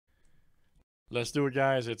Let's do it,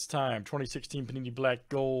 guys. It's time. 2016 Panini Black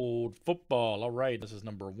Gold Football. All right, this is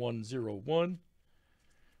number 101.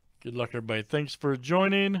 Good luck, everybody. Thanks for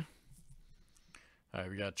joining. All right,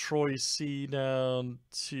 we got Troy C down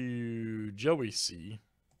to Joey C.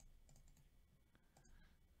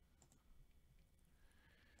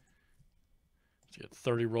 Let's get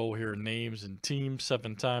 30 roll here. Names and teams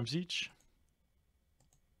 7 times each.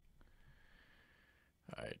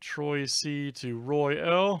 All right, Troy C to Roy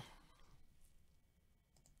L.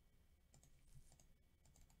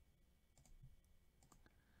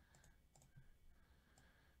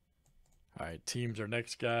 All right, teams are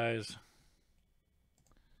next, guys.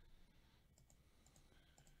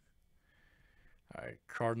 All right,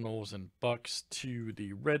 Cardinals and Bucks to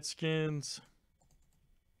the Redskins.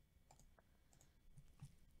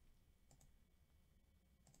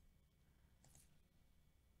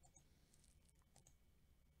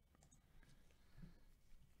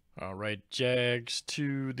 All right, Jags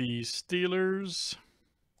to the Steelers.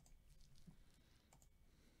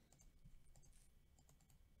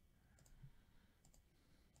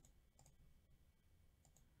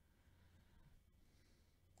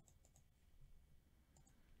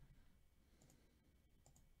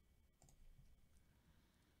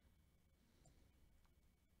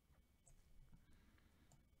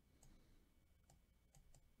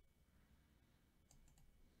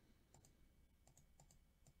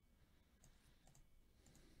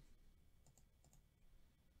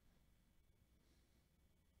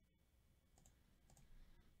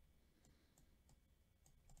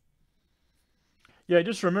 Yeah,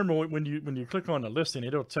 just remember when you click on the listing,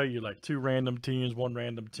 it'll tell you like 2 random teams, 1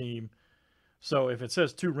 random team. So if it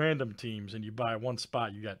says 2 random teams and you buy 1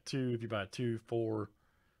 spot, you got 2. If you buy 2, 4,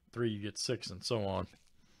 3, you get 6, and so on.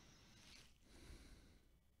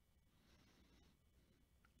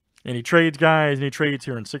 Any trades, guys? Any trades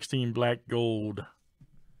here in 16 Black Gold?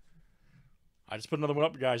 I just put another one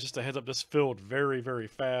up, guys. Just a heads up, this filled very, very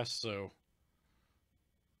fast, so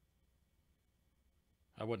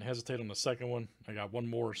I wouldn't hesitate on the second one. I got 1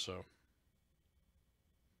 more, so.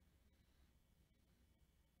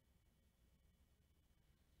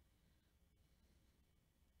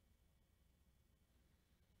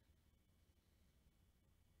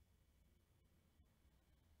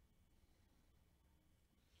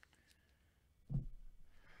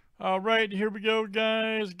 All right, here we go,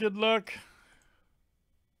 guys. Good luck.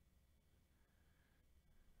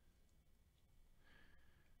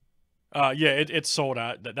 Yeah, it's sold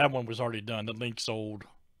out. That one was already done. The link sold.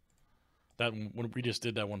 That one, when we just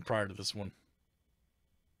did that one prior to this one.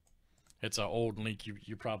 It's an old link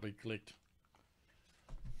you probably clicked.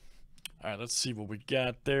 All right, let's see what we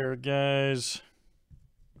got there, guys.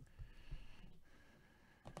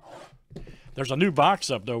 There's a new box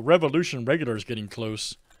up, though. Revolution Regular is getting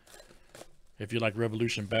close. If you like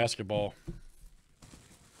Revolution basketball.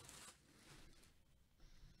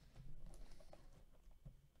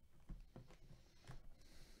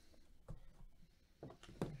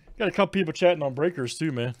 Got a couple people chatting on breakers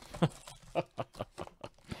too, man.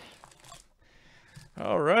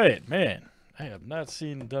 All right, man. I have not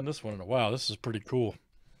done this one in a while. This is pretty cool.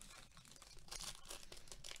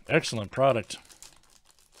 Excellent product.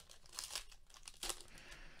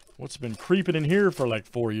 What's been creeping in here for like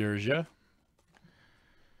 4 years, yeah?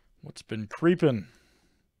 What's been creeping?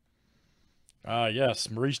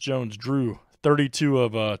 Yes, Maurice Jones-Drew, 32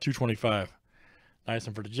 of 225. Nice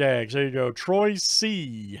one for the Jags. There you go, Troy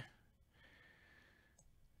C.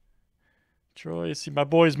 Troy C. My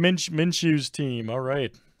boys Minshew's team. All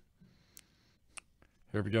right.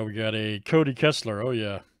 Here we go. We got a Cody Kessler. Oh,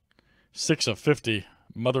 yeah. 6 of 50.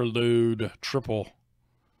 Mother load triple.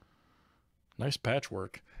 Nice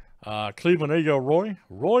patchwork. Cleveland, there you go, Roy.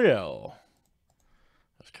 Royale.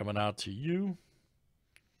 That's coming out to you.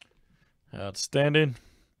 Outstanding.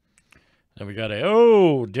 Then we got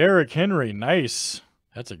Derrick Henry. Nice.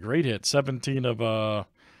 That's a great hit. 17 of,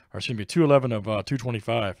 211 of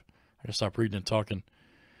 225. I gotta stop reading and talking.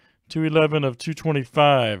 211 of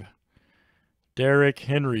 225. Derrick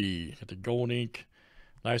Henry. Got the gold ink.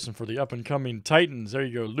 Nice one for the up-and-coming Titans. There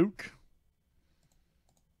you go, Luke.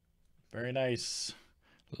 Very nice.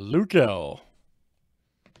 Luke L.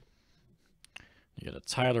 You got a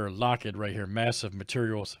Tyler Lockett right here. Massive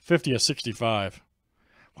materials. 50 of 65.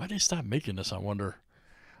 Why did they stop making this, I wonder?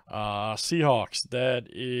 Seahawks. That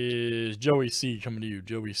is Joey C. coming to you.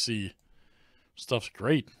 Joey C. Stuff's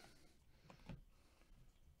great.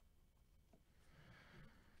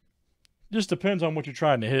 Just depends on what you're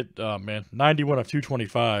trying to hit, man. 91 of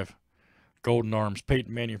 225. Golden Arms.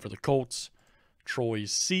 Peyton Manning for the Colts. Troy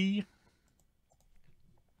C.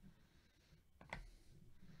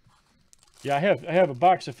 Yeah, I have a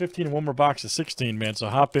box of 15 and one more box of 16, man. So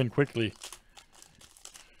hop in quickly.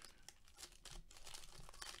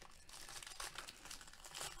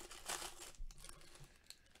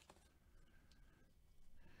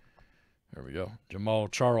 There we go. Jamal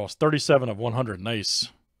Charles, 37 of 100. Nice.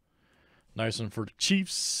 Nice one for the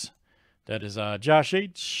Chiefs. That is Josh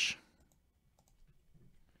H.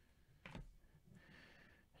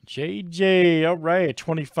 JJ, all right.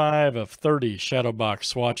 25 of 30. Shadow box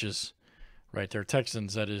swatches. Right there.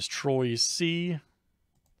 Texans, that is Troy C.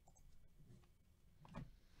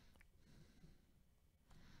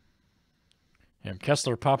 And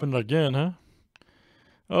Kessler popping it again, huh?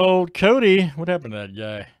 Oh, Cody. What happened to that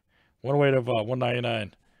guy? 108 of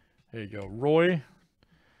 199. There you go. Roy.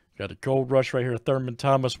 Got a gold rush right here. Thurman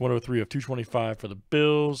Thomas, 103 of 225 for the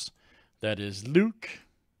Bills. That is Luke.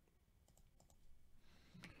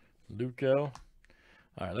 Luke L.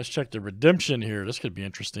 All right, let's check the redemption here. This could be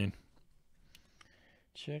interesting.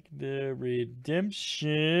 Check the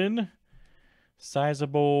redemption.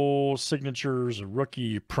 Sizable signatures,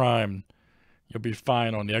 rookie prime. You'll be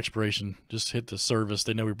fine on the expiration. Just hit the service.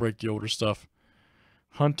 They know we break the older stuff.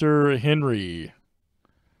 Hunter Henry.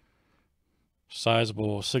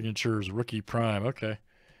 Sizable signatures, rookie prime. Okay.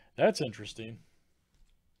 That's interesting.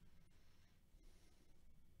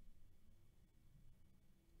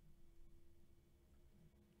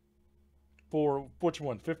 For which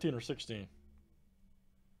one? 15 or 16?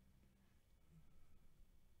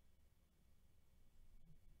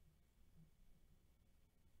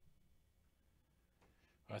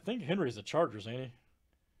 I think Henry's the Chargers, ain't he?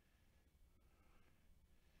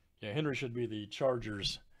 Yeah, Henry should be the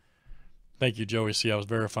Chargers. Thank you, Joey. See, I was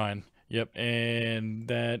verifying. Yep, and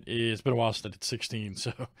that is, it's been a while since I did 16,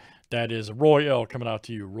 so that is Roy L coming out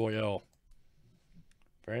to you, Roy L.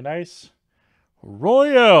 Very nice.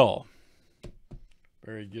 Roy L.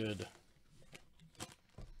 Very good.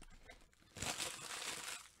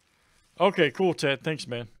 Okay, cool, Ted. Thanks,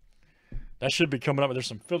 man. That should be coming up. There's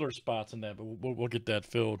some filler spots in that, but we'll get that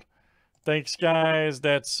filled. Thanks, guys.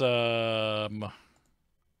 That's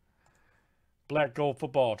Black Gold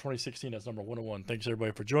Football 2016. That's number 101. Thanks,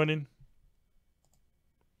 everybody, for joining.